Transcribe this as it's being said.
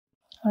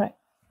All right.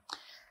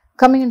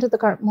 Coming into the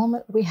current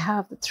moment, we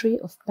have the Three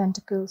of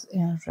Pentacles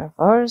in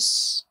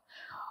reverse.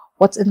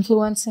 What's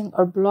influencing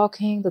or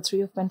blocking the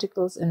Three of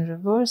Pentacles in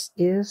reverse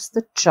is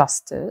the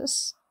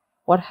Justice.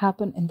 What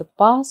happened in the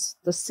past?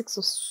 The Six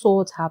of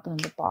Swords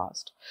happened in the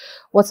past.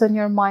 What's on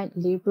your mind,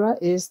 Libra,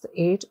 is the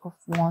Eight of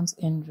Wands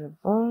in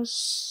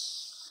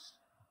reverse.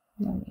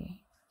 Let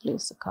me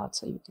place the card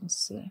so you can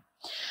see.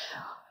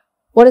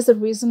 What is the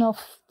reason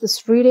of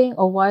this reading,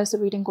 or why is the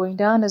reading going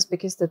down? Is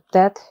because the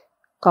Death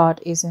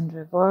card is in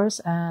reverse,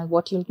 and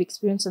what you'll be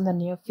experiencing in the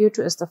near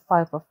future is the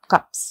Five of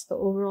Cups. The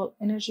overall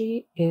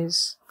energy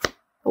is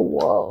the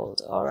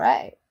World. All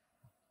right.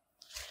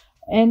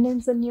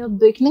 Endings and new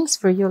beginnings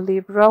for you,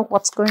 Libra.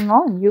 What's going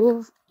on?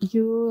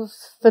 You've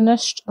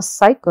finished a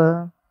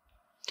cycle.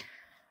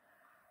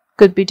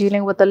 Could be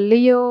dealing with a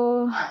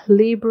Leo,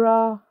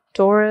 Libra,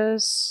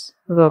 Taurus,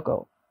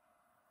 Virgo.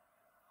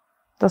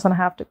 Doesn't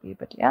have to be,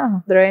 but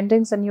yeah, there are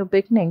endings and new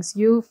beginnings.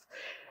 You've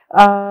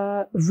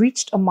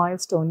reached a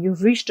milestone.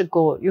 You've reached a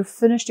goal. You've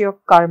finished your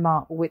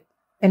karma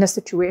in a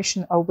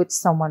situation or with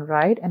someone,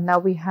 right? And now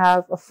we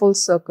have a full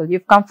circle.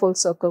 You've come full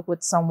circle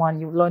with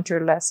someone. You've learned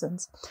your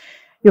lessons.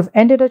 You've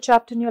ended a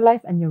chapter in your life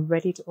and you're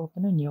ready to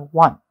open a new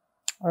one.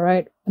 All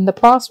right. In the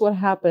past, what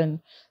happened?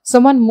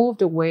 Someone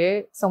moved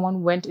away.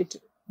 Someone went into,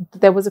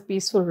 there was a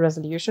peaceful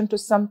resolution to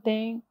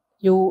something.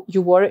 You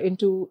were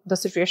into the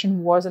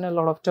situation, was in a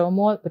lot of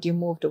turmoil, but you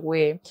moved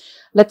away.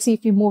 Let's see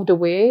if you moved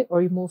away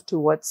or you moved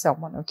towards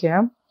someone. Okay.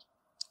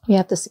 We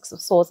have the Six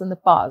of Swords in the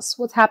past.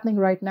 What's happening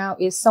right now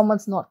is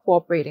someone's not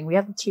cooperating. We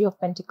have the Three of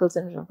Pentacles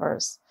in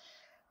reverse.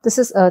 This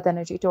is Earth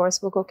energy, Taurus,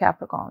 Virgo,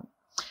 Capricorn.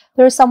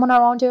 There is someone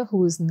around you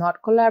who is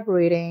not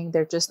collaborating.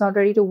 They're just not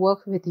ready to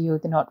work with you.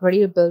 They're not ready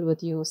to build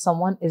with you.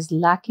 Someone is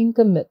lacking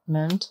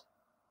commitment.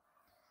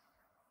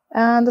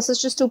 And this is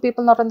just two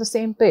people not on the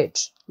same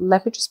page.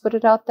 Let me just put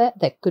it out there.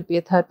 There could be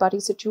a third-party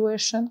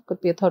situation.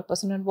 Could be a third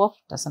person involved.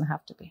 Doesn't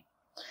have to be.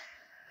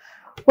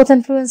 What's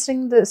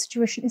influencing the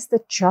situation is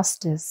the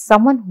Justice.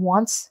 Someone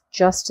wants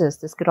justice.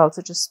 This could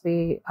also just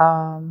be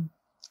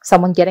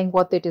someone getting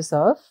what they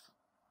deserve.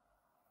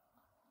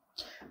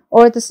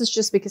 Or this is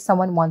just because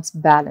someone wants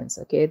balance,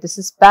 okay? This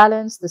is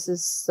balance. This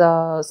is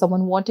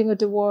someone wanting a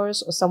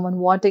divorce or someone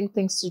wanting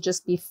things to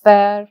just be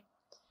fair.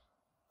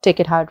 Take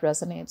it how it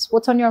resonates.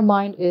 What's on your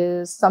mind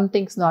is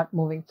something's not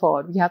moving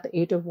forward. We have the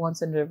Eight of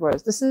Wands in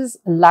reverse. This is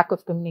a lack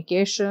of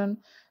communication,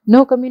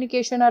 no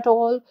communication at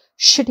all,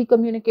 shitty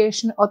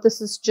communication, or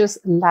this is just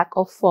lack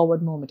of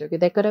forward movement, okay?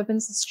 There could have been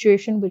a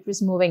situation which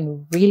was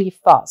moving really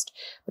fast,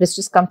 but it's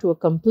just come to a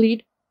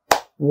complete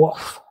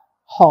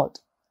halt.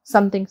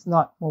 Something's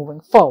not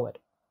moving forward.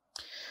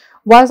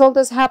 Why is all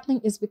this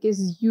happening? Is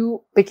because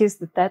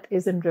the Death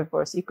is in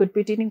reverse. You could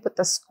be dealing with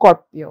a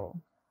Scorpio.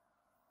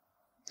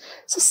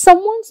 So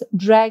someone's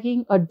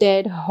dragging a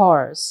dead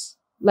horse.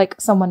 Like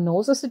someone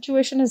knows the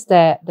situation is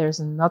there. There's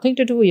nothing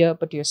to do here,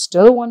 but you're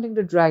still wanting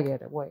to drag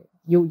it away.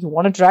 You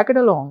want to drag it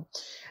along.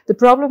 The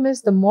problem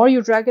is the more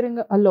you drag it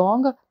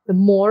along, the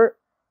more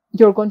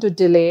you're going to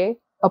delay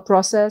a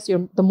process.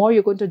 The more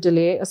you're going to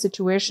delay a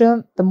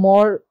situation, the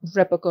more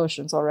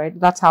repercussions. All right.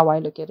 That's how I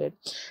look at it.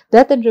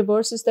 Death in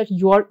reverse is that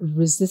you're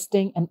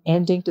resisting an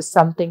ending to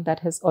something that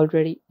has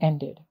already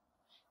ended.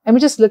 I mean,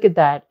 just look at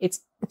that.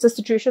 It's a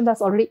situation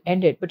that's already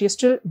ended, but you're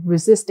still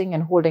resisting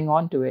and holding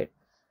on to it.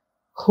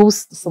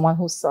 Who's someone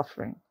who's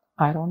suffering?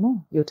 I don't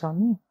know. You tell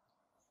me.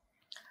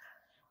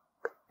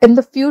 In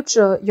the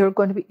future, you're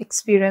going to be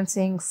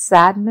experiencing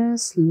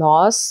sadness,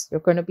 loss. You're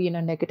going to be in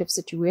a negative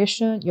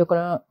situation. You're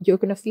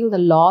gonna feel the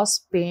loss,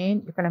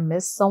 pain. You're gonna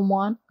miss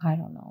someone. I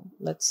don't know.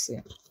 Let's see.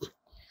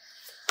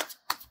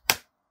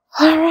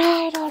 All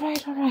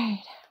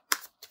right.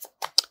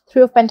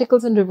 Three of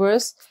Pentacles in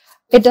reverse.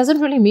 It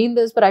doesn't really mean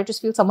this, but I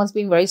just feel someone's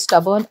being very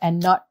stubborn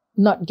and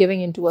not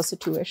giving into a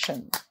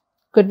situation.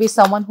 Could be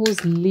someone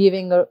who's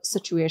leaving a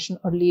situation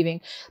or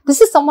leaving. This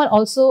is someone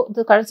also,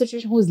 the current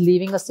situation, who's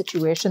leaving a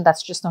situation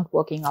that's just not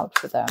working out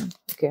for them.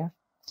 Okay.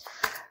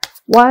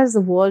 Why is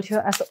the World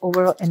here as the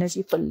overall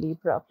energy for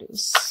Libra,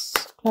 please?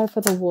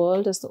 Clarify the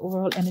World as the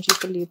overall energy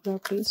for Libra,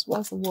 please.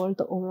 Why is the World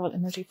the overall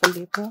energy for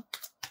Libra?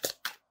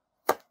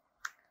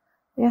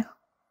 Yeah.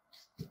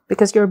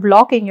 Because you're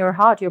blocking your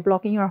heart. You're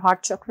blocking your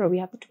heart chakra. We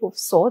have the Two of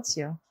Swords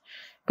here.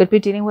 Could be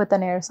dealing with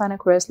an air sign,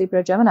 Aquarius,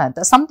 Libra, Gemini.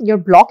 There's something, you're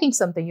blocking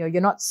something here.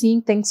 You're not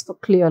seeing things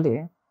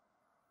clearly.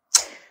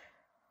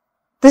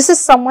 This is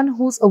someone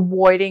who's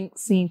avoiding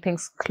seeing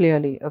things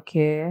clearly,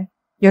 okay?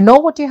 You know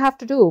what you have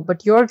to do,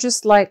 but you're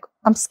just like,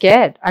 I'm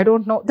scared. I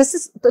don't know. This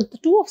is the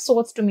Two of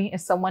Swords to me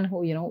is someone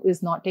who,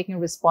 is not taking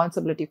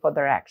responsibility for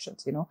their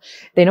actions,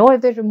 They know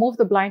if they remove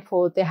the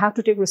blindfold, they have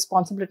to take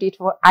responsibility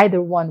for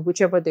either one,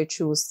 whichever they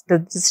choose, the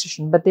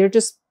decision. But they're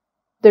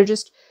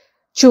just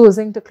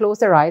choosing to close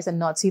their eyes and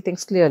not see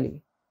things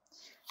clearly.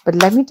 But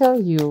let me tell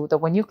you that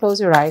when you close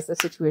your eyes, the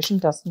situation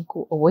doesn't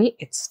go away.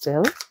 It's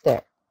still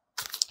there.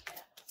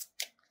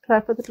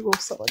 Try for the Two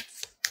of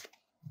Swords.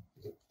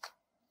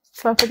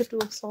 Try for the Two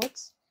of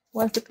Swords.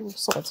 Where's the Two of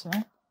Swords,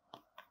 right?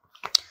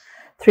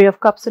 Three of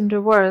Cups in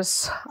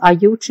reverse. Are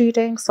you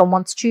cheating?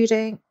 Someone's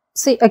cheating.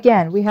 See,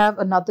 again, we have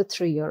another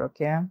 3 here,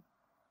 okay?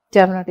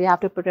 Definitely have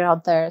to put it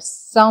out there.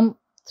 Some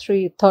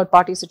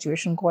third-party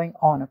situation going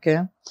on,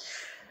 okay?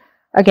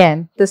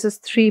 Again, this is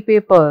 3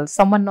 people.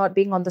 Someone not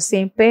being on the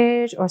same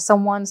page, or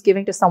someone's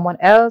giving to someone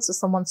else, or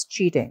someone's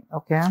cheating,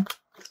 okay?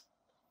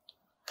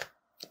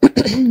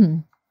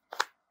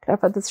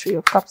 Clarify the 3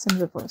 of Cups in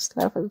reverse.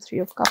 Clarify the 3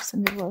 of Cups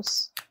in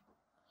reverse.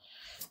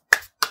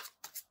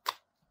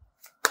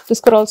 This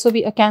could also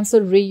be a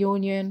Cancer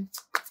reunion.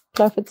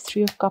 Clarify the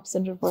 3 of Cups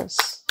in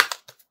reverse.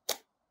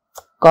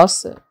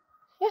 Gossip.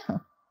 Yeah.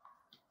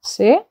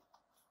 See?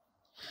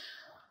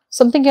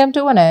 Something came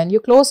to an end. You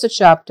closed a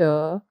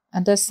chapter.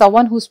 And there's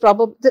someone who's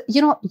probably,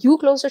 you know, you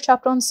closed a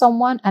chapter on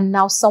someone and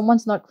now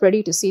someone's not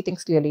ready to see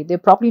things clearly. They're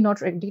probably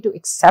not ready to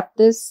accept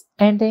this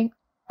ending.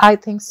 I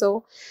think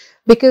so.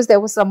 Because there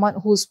was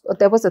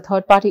there was a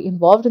third party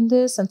involved in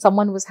this, and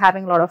someone was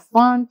having a lot of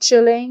fun,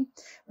 chilling.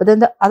 But then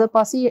the other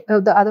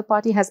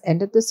party has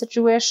ended this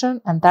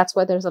situation, and that's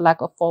why there's a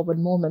lack of forward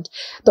movement.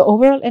 The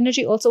overall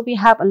energy also, we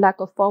have a lack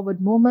of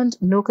forward movement,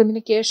 no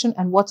communication,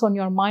 and what's on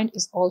your mind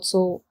is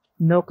also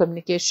no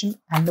communication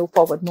and no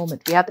forward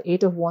movement. We have the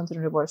 8 of Wands in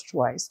reverse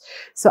twice.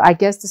 So I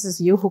guess this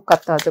is you who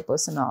cut the other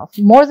person off.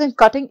 More than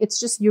cutting, it's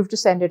just you've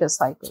just ended a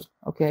cycle.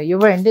 Okay,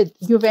 you've ended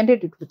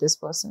it with this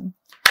person.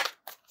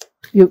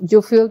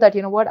 You feel that,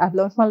 you know what, I've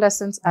learned my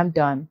lessons, I'm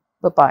done.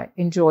 Bye-bye.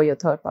 Enjoy your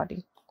third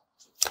party.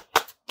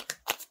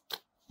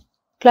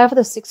 Clarify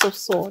the 6 of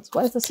Swords.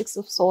 Why is the 6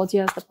 of Swords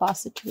here as the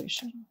past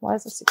situation? Why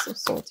is the 6 of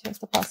Swords here as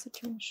the past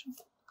situation?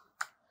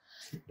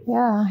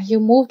 Yeah, you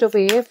moved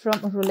away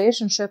from a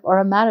relationship or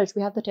a marriage.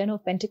 We have the 10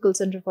 of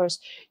Pentacles in reverse.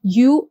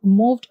 You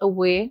moved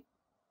away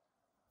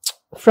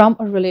from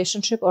a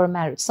relationship or a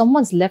marriage.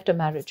 Someone's left a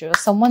marriage here.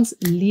 Someone's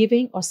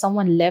leaving, or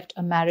someone left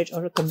a marriage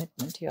or a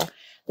commitment here.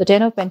 The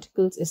 10 of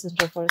Pentacles is in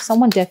reverse.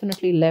 Someone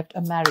definitely left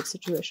a marriage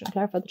situation.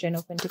 Clarify the 10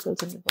 of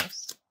Pentacles in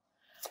reverse.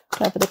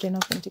 Clarify the 10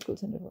 of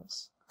Pentacles in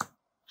reverse.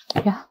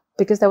 Yeah,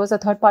 because there was a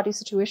third party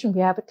situation.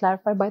 We have it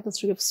clarified by the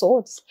 3 of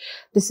Swords.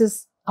 This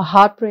is a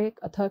heartbreak,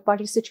 a third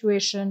party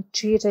situation,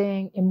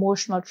 cheating,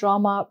 emotional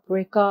trauma,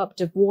 breakup,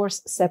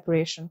 divorce,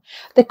 separation.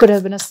 There could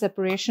have been a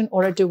separation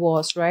or a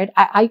divorce, right?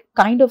 I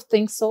kind of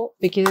think so,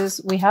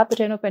 because we have the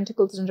 10 of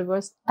Pentacles in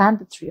reverse and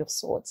the 3 of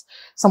Swords.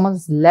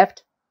 Someone's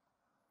left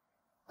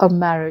a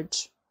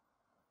marriage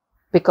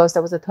because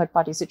there was a third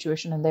party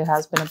situation and there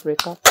has been a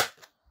breakup.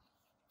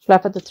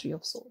 Clarify the 3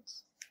 of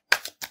Swords.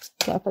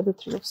 Clarify the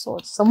 3 of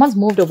Swords. Someone's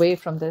moved away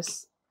from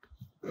this.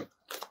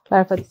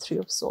 Clarify the 3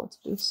 of Swords,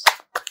 please.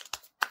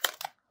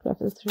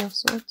 Clarify the 3 of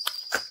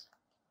Swords.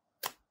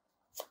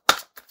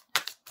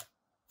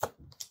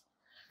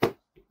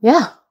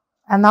 Yeah.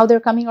 And now they're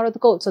coming out of the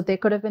cold. So there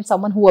could have been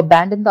someone who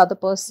abandoned the other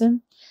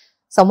person.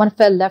 Someone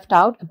felt left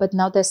out. But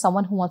now there's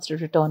someone who wants to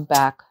return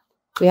back.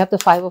 We have the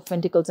 5 of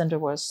Pentacles in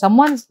reverse.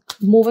 Someone's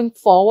moving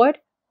forward.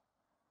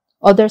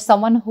 Or there's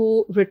someone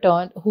who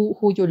returned,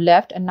 who you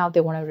left, and now they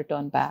want to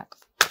return back.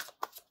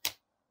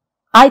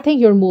 I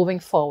think you're moving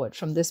forward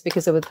from this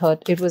because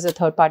it was a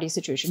third party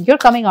situation. You're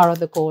coming out of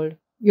the cold.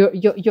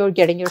 You're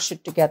getting your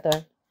shit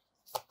together.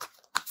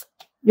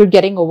 You're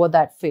getting over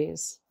that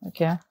phase.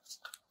 Okay.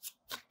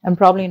 And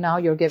probably now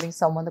you're giving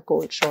someone the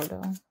cold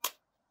shoulder.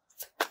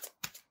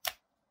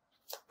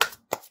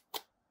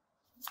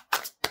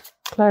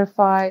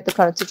 Clarify the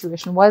current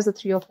situation. Why is the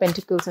 3 of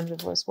Pentacles in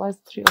reverse? Why is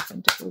the 3 of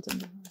Pentacles in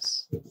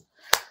reverse?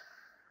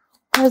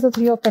 Why is the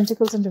 3 of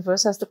Pentacles in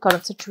reverse as the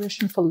current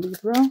situation for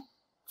Libra?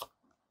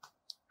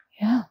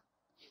 Yeah.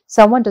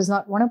 Someone does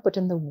not want to put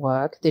in the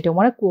work. They don't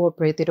want to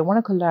cooperate. They don't want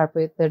to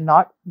collaborate. They're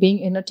not being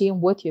in a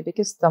team with you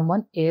because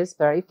someone is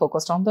very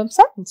focused on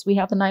themselves. We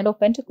have the 9 of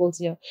Pentacles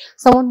here.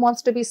 Someone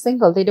wants to be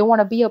single. They don't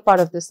want to be a part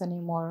of this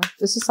anymore.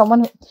 This is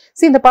someone who,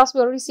 see, in the past, we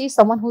already see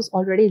someone who's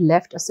already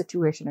left a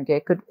situation.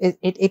 Okay.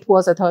 It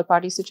was a third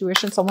party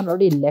situation. Someone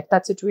already left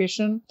that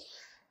situation.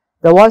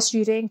 There was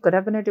cheating, could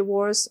have been a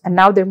divorce, and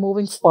now they're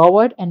moving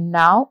forward. And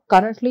now,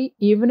 currently,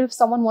 even if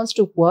someone wants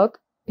to work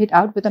it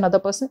out with another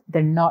person,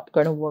 they're not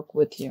going to work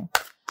with you.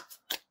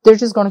 They're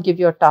just going to give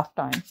you a tough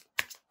time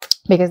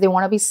because they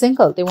want to be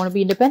single. They want to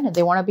be independent.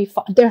 They want to be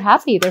they're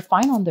happy. They're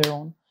fine on their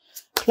own.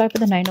 Clarify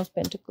the 9 of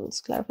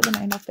Pentacles. Clarify the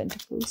 9 of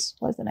Pentacles.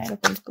 Why is the 9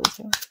 of Pentacles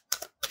here?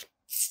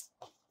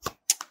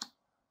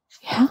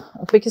 Yeah,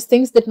 because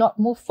things did not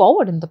move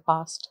forward in the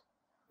past.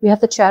 We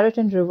have the Chariot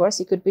in reverse.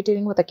 You could be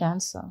dealing with a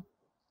Cancer.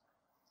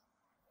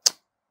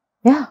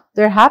 Yeah,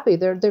 they're happy.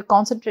 They're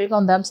concentrating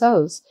on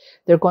themselves.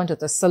 They're going to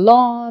the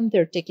salon.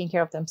 They're taking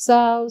care of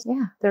themselves.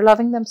 Yeah, they're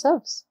loving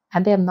themselves.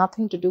 And they have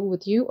nothing to do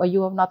with you, or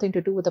you have nothing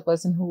to do with the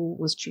person who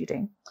was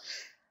cheating.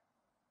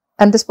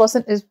 And this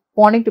person is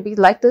wanting to be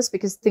like this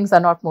because things are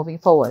not moving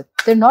forward.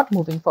 They're not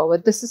moving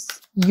forward. This is,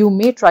 you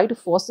may try to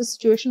force the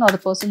situation, or the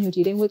person you're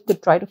dealing with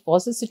could try to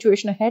force the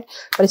situation ahead,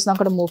 but it's not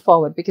going to move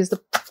forward because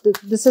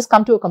this has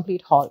come to a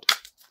complete halt.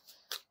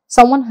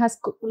 Someone has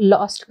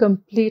lost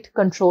complete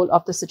control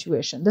of the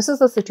situation. This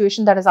is a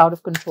situation that is out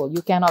of control.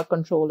 You cannot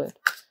control it.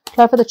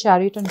 Clarify the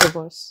Chariot in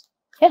reverse.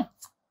 Yeah.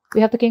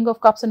 We have the King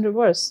of Cups in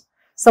reverse.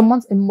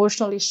 Someone's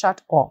emotionally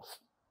shut off.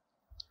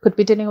 Could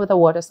be dealing with a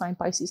water sign,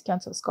 Pisces,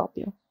 Cancer,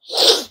 Scorpio.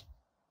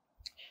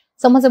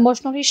 Someone's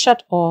emotionally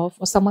shut off,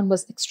 or someone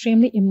was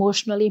extremely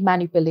emotionally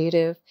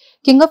manipulative.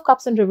 King of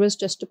Cups in reverse,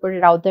 just to put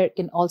it out there,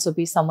 can also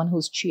be someone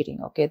who's cheating.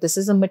 Okay, this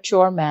is a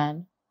mature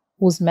man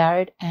who's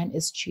married and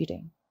is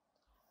cheating.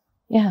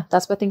 Yeah,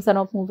 that's why things are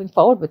not moving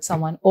forward with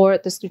someone. Or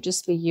this could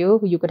just be you,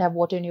 who you could have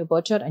water in your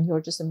budget and you're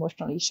just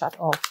emotionally shut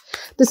off.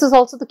 This is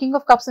also the King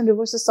of Cups in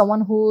reverse is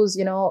someone who's,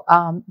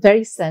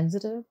 very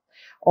sensitive,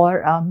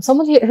 or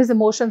someone, his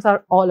emotions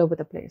are all over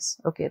the place.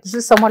 Okay, this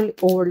is someone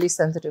overly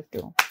sensitive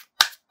too.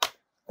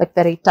 Like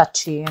very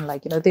touchy and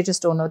they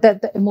just don't know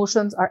that the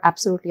emotions are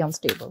absolutely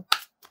unstable.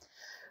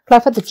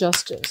 Clarify the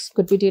Justice.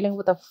 Could be dealing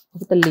with a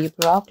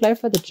Libra.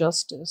 Clarify the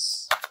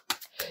Justice.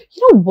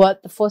 You know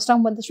what? The first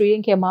time when this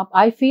reading came up,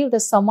 I feel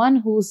there's someone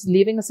who's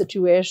leaving a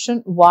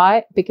situation.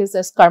 Why? Because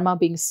there's karma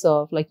being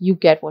served. Like you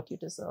get what you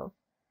deserve.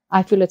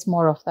 I feel it's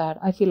more of that.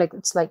 I feel like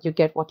it's like you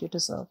get what you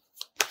deserve.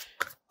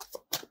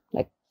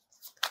 Like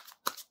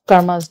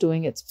karma is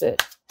doing its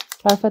bit.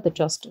 Clarify the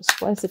Justice.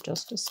 Why is the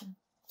Justice here?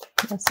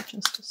 What's the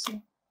Justice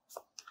here?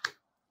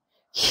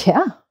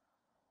 Yeah.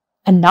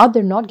 And now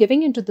they're not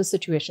giving into the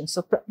situation.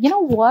 So you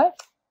know what?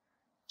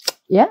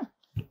 Yeah.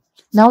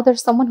 Now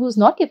there's someone who's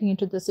not giving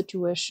into the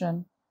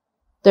situation.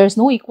 There's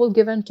no equal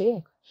give and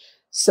take.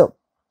 So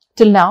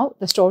till now,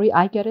 the story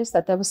I get is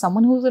that there was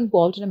someone who was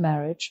involved in a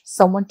marriage.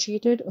 Someone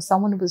cheated, or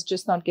someone was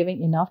just not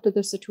giving enough to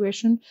the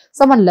situation.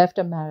 Someone left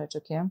a marriage,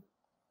 okay?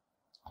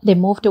 They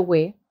moved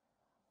away.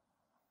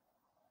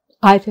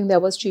 I think there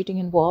was cheating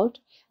involved.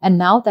 And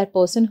now that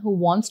person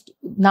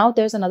now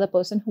there's another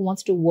person who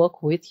wants to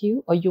work with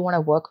you, or you want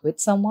to work with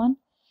someone.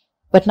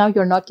 But now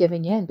you're not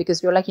giving in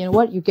because you're like, you know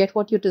what? You get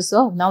what you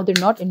deserve. Now they're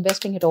not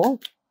investing at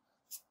all.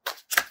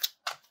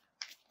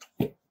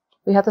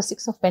 We have the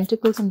Six of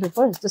Pentacles in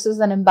reverse. This is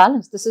an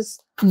imbalance. This is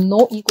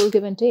no equal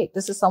give and take.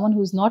 This is someone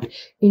who's not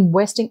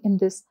investing in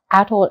this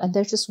at all. And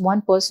there's just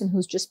one person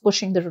who's just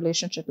pushing the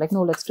relationship. Like,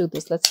 no, let's do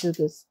this. Let's do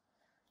this.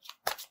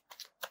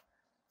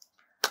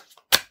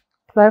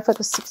 Clarify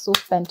the Six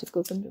of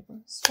Pentacles in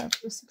reverse. Clarify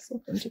the Six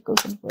of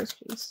Pentacles in reverse,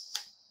 please.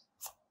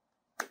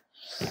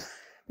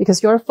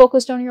 Because you're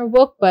focused on your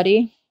work,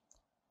 buddy.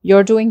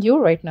 You're doing you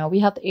right now. We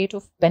have the Eight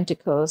of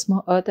Pentacles,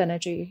 more earth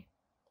energy.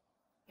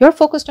 You're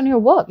focused on your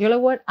work. You're like,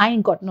 what? I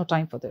ain't got no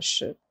time for this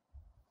shit.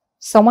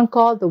 Someone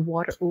called the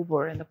water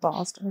over in the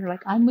past. And you're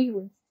like, I'm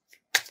leaving.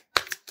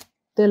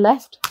 They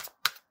left.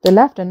 They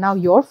left. And now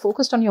you're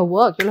focused on your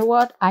work. You're like,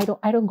 what? I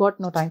don't got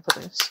no time for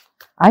this.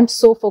 I'm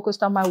so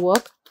focused on my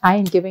work. I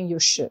ain't giving you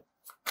shit.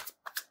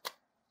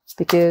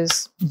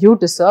 Because you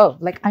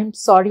deserve. Like, I'm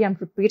sorry, I'm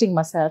repeating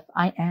myself.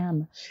 I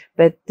am.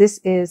 But this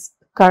is,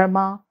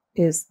 karma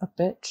is a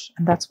bitch.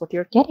 And that's what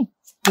you're getting.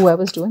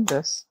 Whoever's doing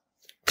this.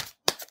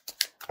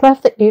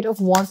 Clarify the Eight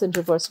of Wands in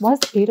reverse. Why is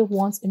the Eight of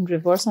Wands in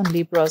reverse on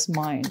Libra's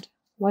mind?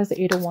 Why is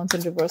the Eight of Wands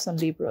in reverse on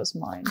Libra's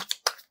mind?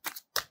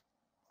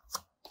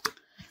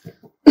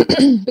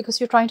 Because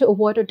you're trying to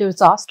avoid a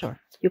disaster.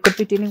 You could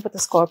be dealing with a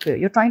Scorpio.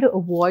 You're trying to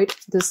avoid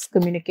this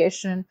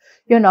communication.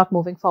 You're not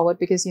moving forward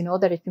because you know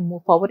that if you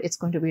move forward, it's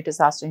going to be a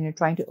disaster, and you're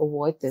trying to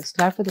avoid this.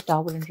 Clarify the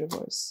Tower in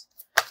reverse.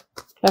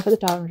 Clarify the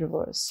Tower in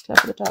reverse.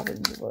 Clarify the Tower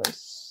in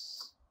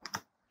reverse.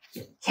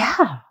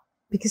 Yeah,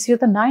 because you're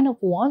the Nine of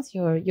Wands.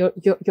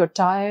 You're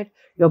tired.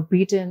 You're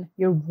beaten.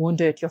 You're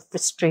wounded. You're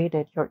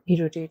frustrated. You're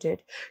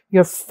irritated.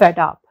 You're fed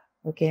up.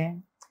 Okay.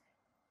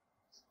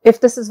 If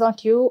this is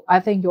not you, I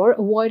think you're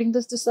avoiding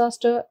this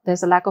disaster.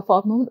 There's a lack of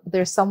outmove.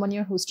 There's someone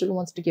here who still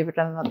wants to give it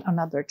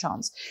another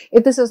chance.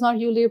 If this is not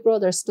you, Libra,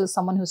 there's still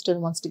someone who still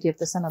wants to give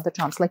this another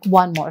chance. Like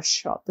one more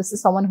shot. This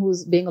is someone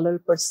who's being a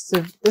little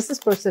this is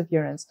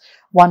perseverance.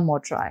 One more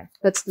try.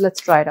 Let's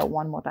try it out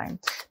one more time.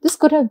 This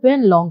could have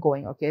been long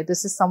going, okay?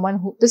 This is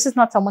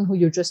not someone who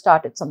you just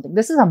started something.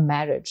 This is a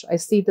marriage. I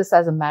see this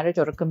as a marriage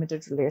or a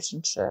committed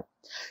relationship.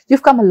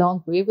 You've come a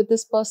long way with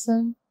this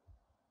person.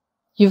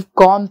 You've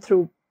gone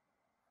through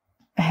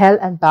hell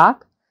and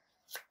back,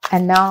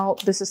 and now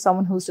this is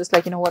someone who's just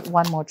like, you know what,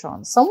 one more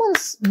chance.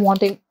 Someone's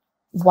wanting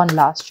one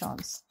last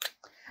chance.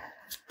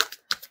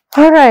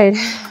 All right,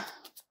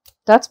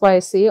 that's why I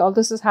say all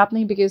this is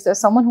happening, because there's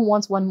someone who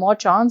wants one more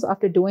chance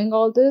after doing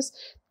all this,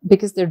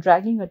 because they're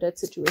dragging a death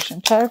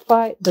situation.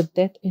 Clarify the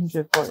Death in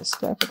reverse.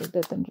 Clarify the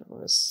Death in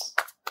reverse.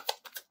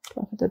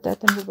 Clarify the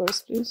Death in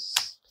reverse,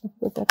 please. Clarify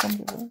the Death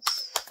in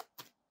reverse.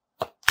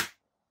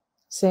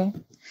 See,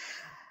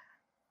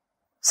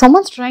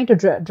 someone's trying to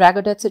drag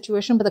a death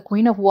situation, but the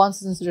Queen of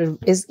Wands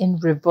is in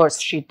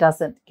reverse. She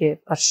doesn't give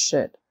a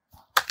shit.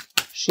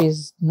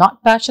 She's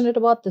not passionate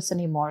about this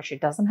anymore. She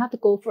doesn't have to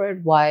go for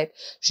it wide.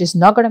 She's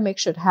not going to make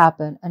shit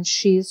happen. And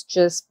she's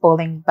just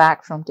pulling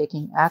back from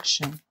taking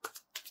action.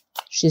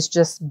 She's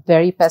just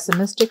very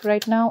pessimistic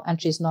right now,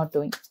 and she's not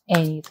doing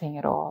anything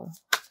at all.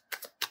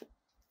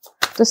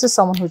 This is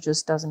someone who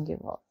just doesn't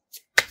give up.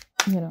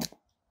 You know,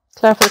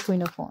 Clarify the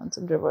Queen of Wands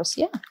in reverse.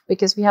 Yeah,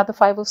 because we have the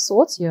Five of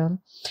Swords here.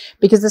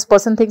 Because this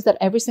person thinks that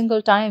every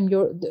single time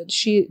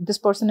this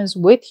person is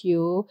with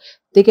you,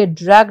 they get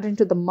dragged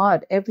into the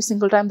mud. Every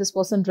single time this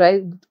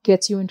person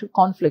gets you into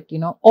conflict, you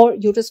know, or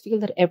you just feel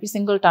that every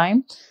single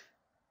time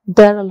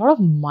there are a lot of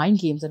mind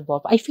games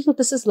involved. I feel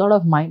this is a lot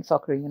of mind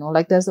fuckery, you know,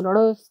 like there's a lot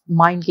of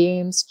mind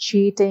games,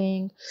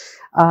 cheating.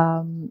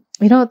 You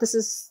know, this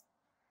is,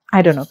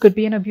 I don't know, could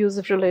be an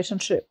abusive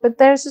relationship, but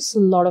there's just a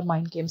lot of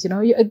mind games, you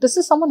know. This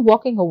is someone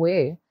walking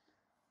away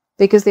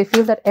because they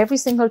feel that every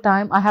single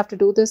time I have to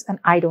do this and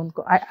I don't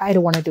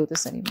want to do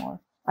this anymore.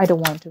 I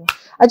don't want to.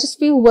 I just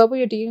feel whoever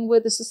you're dealing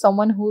with, this is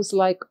someone who's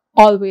like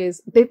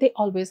always, they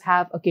always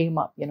have a game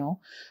up, you know,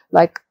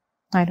 like,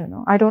 I don't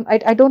know. I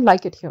don't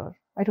like it here.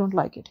 I don't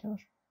like it here.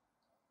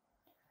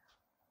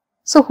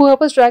 So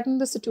whoever's dragging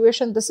the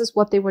situation, this is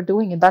what they were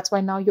doing. And that's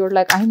why now you're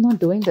like, I'm not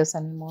doing this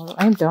anymore.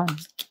 I'm done.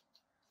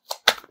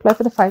 Apply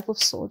for the Five of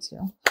Swords here.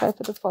 Apply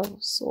for the Five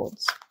of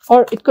Swords.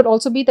 Or it could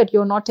also be that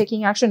you're not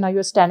taking action. Now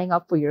you're standing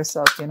up for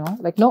yourself, you know.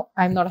 Like, no,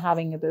 I'm not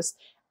having this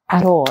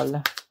at all.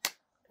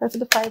 Apply for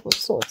the Five of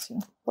Swords here.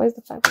 Why is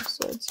the Five of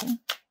Swords here?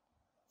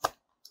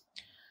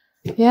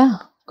 Yeah,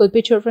 could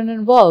be children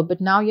involved.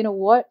 But now, you know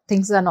what?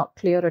 Things are not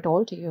clear at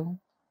all to you.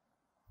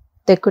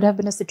 There could have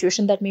been a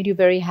situation that made you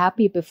very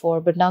happy before,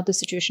 but now the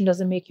situation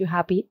doesn't make you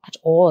happy at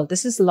all.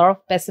 This is a lot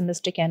of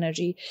pessimistic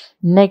energy,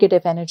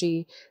 negative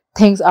energy.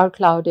 Things are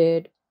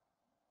clouded.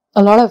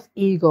 A lot of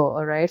ego,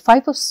 all right?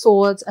 Five of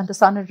Swords and the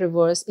Sun in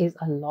reverse is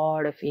a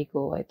lot of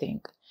ego, I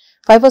think.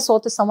 Five of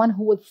Swords is someone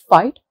who will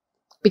fight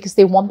because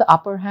they want the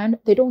upper hand.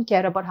 They don't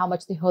care about how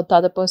much they hurt the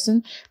other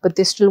person, but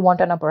they still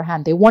want an upper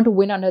hand. They want to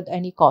win at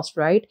any cost,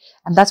 right?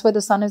 And that's why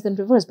the Sun is in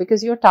reverse,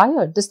 because you're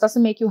tired. This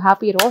doesn't make you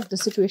happy at all.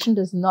 This situation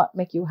does not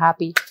make you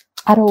happy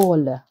at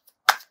all.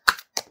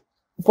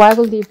 Why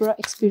will Libra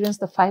experience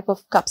the Five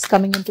of Cups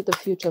coming into the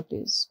future,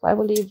 please? Why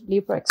will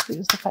Libra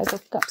experience the Five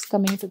of Cups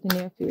coming into the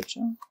near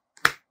future?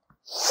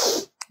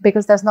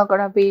 Because there's not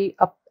going to be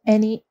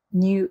any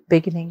new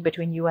beginning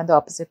between you and the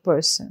opposite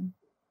person.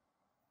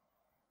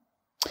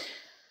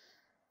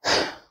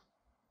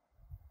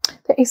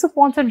 The Ace of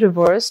Wands in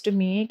reverse to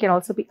me can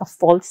also be a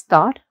false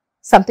start.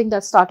 Something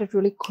that started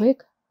really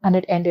quick and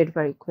it ended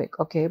very quick,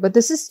 okay? But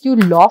this is you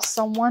lost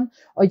someone,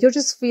 or you're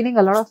just feeling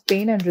a lot of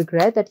pain and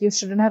regret that you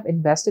shouldn't have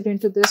invested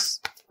into this,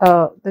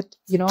 that,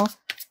 you know,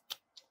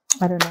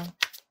 I don't know.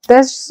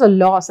 There's just a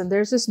loss and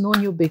there's just no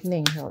new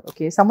beginning here,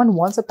 okay? Someone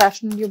wants a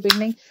passionate new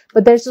beginning,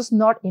 but there's just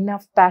not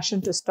enough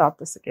passion to start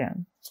this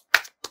again.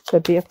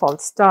 Could be a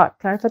false start.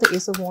 Clarify the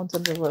Ace of Wands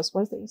in reverse.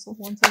 What is the Ace of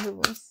Wands in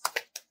reverse?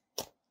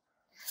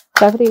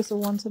 Clarify the Ace of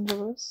Wands in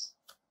reverse.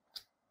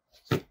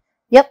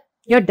 Yep,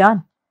 you're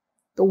done.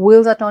 The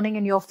wheels are turning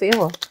in your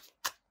favor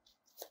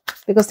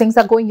because things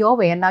are going your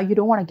way and now you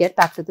don't want to get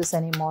back to this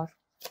anymore.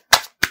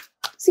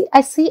 See,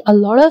 I see a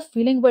lot of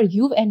feeling where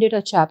you've ended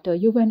a chapter,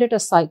 you've ended a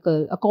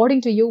cycle.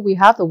 According to you, we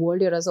have the world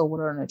here as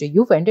overall energy.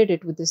 You've ended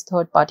it with this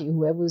third party,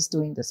 whoever is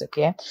doing this,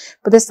 okay?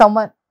 But there's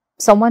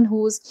someone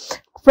who's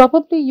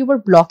probably, you were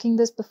blocking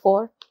this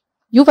before.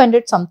 You've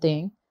ended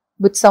something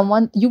with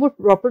someone, you were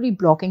properly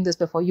blocking this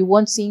before. You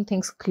weren't seeing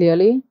things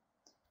clearly.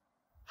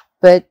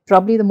 But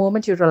probably the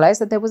moment you realized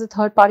that there was a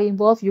third party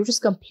involved, you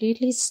just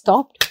completely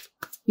stopped.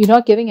 You're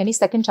not giving any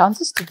second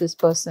chances to this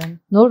person.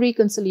 No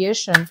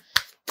reconciliation.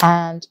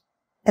 And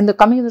in the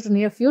coming into the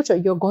near future,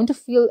 you're going to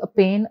feel a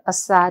pain, a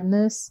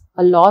sadness,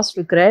 a loss,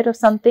 regret of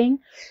something,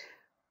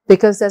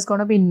 because there's going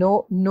to be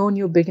no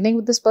new beginning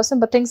with this person,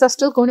 but things are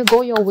still going to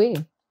go your way.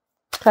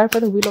 Clarify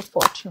the Wheel of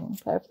Fortune.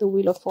 Clarify the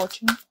Wheel of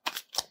Fortune.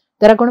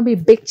 There are going to be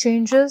big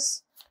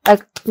changes.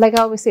 Like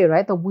I always say,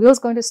 right? The wheel's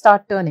going to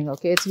start turning,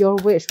 okay? It's your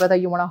wish, whether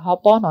you want to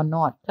hop on or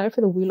not.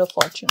 Clarify the Wheel of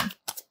Fortune.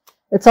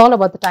 It's all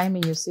about the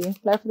timing, you see.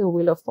 Clarify the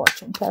Wheel of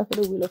Fortune.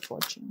 Clarify the Wheel of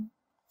Fortune.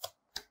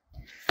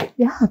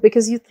 Yeah,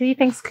 because you see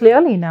things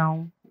clearly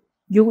now.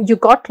 You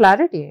got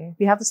clarity.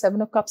 We have the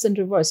Seven of Cups in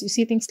reverse. You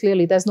see things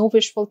clearly. There's no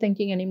wishful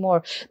thinking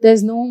anymore.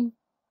 There's no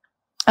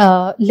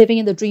living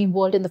in the dream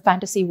world, in the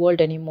fantasy world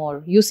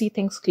anymore. You see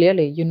things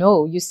clearly. You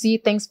know, you see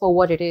things for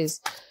what it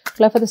is.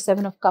 Clarify the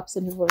Seven of Cups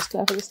in reverse.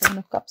 Clarify the Seven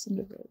of Cups in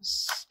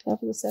reverse.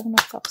 Clarify the Seven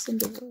of Cups in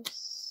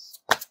reverse.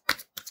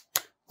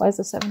 Why is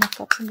the Seven of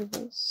Cups in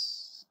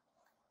reverse?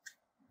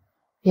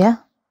 Yeah.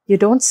 You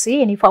don't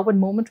see any forward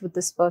movement with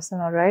this person,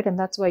 all right? And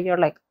that's why you're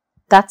like,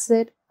 that's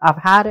it. I've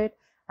had it.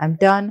 I'm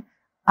done.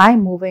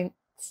 I'm moving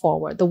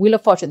forward. The Wheel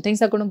of Fortune.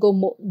 Things are going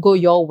to go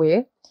your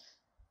way.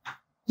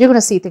 You're going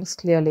to see things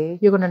clearly.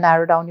 You're going to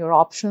narrow down your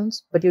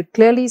options. But you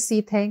clearly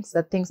see things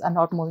that things are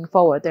not moving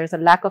forward. There's a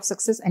lack of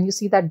success. And you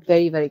see that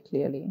very, very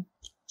clearly.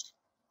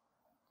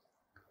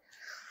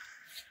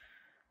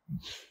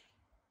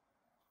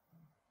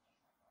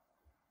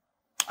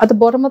 At the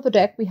bottom of the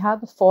deck, we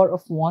have the Four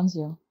of Wands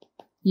here.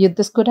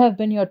 This could have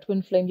been your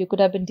twin flame. You could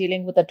have been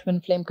dealing with a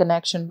twin flame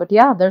connection. But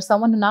yeah, there's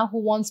someone now who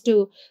wants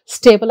to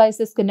stabilize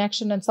this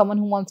connection and someone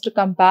who wants to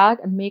come back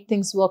and make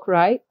things work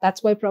right.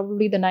 That's why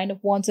probably the Nine of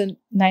Wands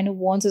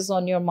is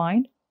on your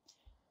mind.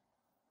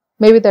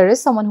 Maybe there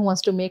is someone who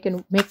wants to make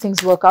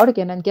things work out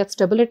again and get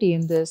stability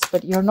in this,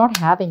 but you're not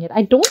having it.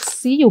 I don't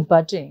see you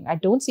budging. I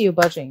don't see you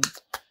budging.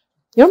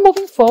 You're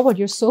moving forward.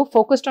 You're so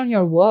focused on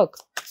your work.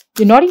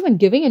 You're not even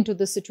giving into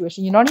this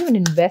situation. You're not even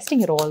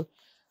investing at all.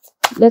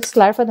 Let's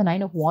clarify the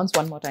Nine of Wands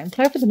one more time.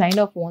 Clarify the Nine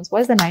of Wands.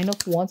 Why is the Nine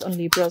of Wands on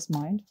Libra's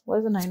mind? Why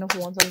is the Nine of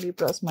Wands on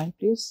Libra's mind,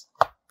 please?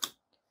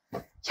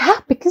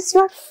 Yeah, because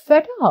you're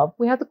fed up.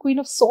 We have the Queen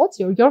of Swords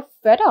here. You're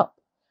fed up.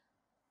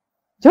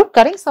 You're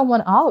cutting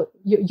someone out.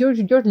 You're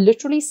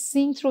literally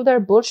seeing through their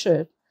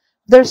bullshit.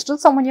 There's still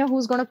someone here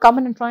who's going to come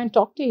in and try and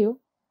talk to you.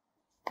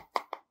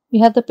 We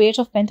have the Page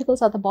of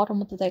Pentacles at the bottom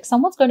of the deck.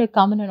 Someone's going to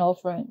come in and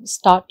offer and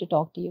start to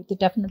talk to you. They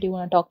definitely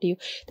want to talk to you.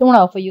 They want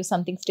to offer you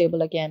something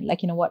stable again.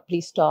 Like, you know what?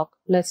 Please talk.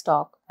 Let's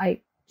talk.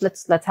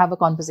 Let's have a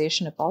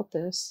conversation about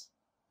this.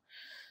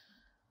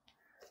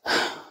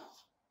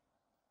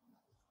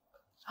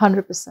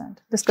 100%.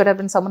 This could have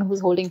been someone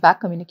who's holding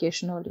back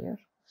communication earlier.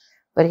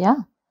 But yeah.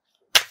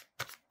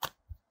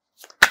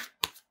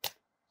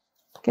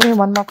 Give me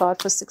one more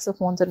card for Six of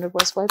Wands in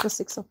reverse. Why is the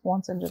Six of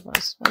Wands in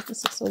reverse? Why is the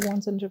Six of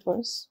Wands in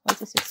reverse? Why is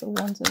the Six of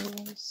Wands in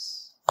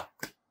reverse?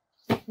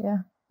 Yeah.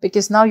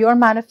 Because now you're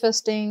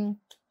manifesting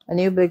a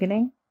new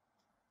beginning.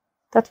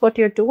 That's what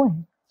you're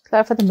doing.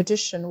 Clarify the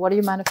Magician. What are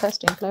you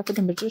manifesting? Clarify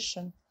the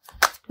Magician.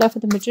 Clarify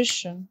the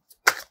Magician.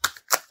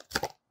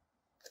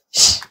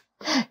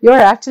 You're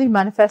actually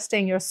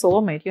manifesting your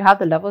soulmate. You have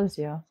the levels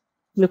here.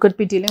 You could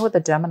be dealing with a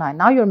Gemini.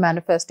 Now you're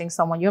manifesting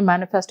someone. You're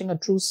manifesting a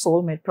true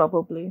soulmate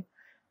probably.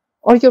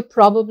 Or you're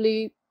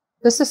probably,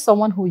 this is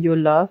someone who you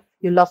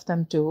love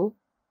them too,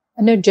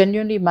 and you're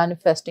genuinely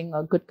manifesting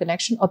a good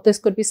connection. Or this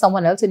could be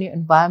someone else in your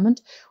environment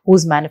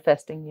who's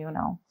manifesting you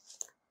now.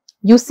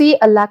 You see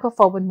a lack of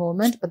forward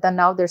movement, but then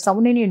now there's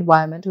someone in your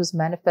environment who's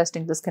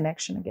manifesting this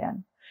connection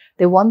again.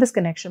 They want this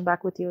connection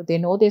back with you. They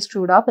know they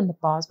screwed up in the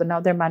past, but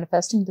now they're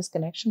manifesting this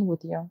connection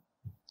with you.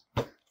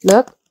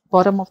 Look,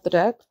 bottom of the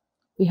deck,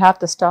 we have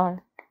the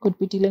Star. Could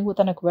be dealing with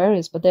an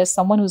Aquarius, but there's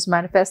someone who's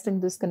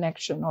manifesting this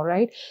connection, all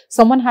right?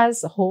 Someone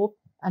has hope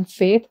and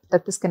faith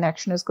that this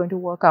connection is going to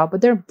work out, but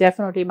they're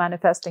definitely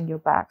manifesting you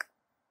back.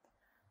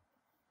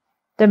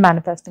 They're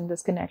manifesting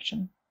this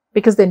connection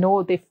because they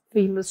know, they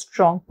feel a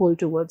strong pull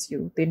towards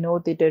you. They know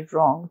they did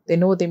wrong. They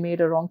know they made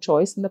a wrong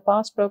choice in the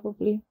past,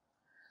 probably.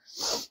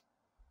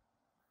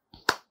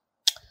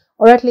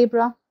 All right,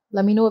 Libra,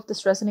 let me know if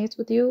this resonates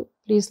with you.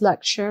 Please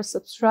like, share,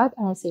 subscribe,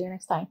 and I'll see you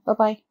next time.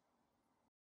 Bye-bye.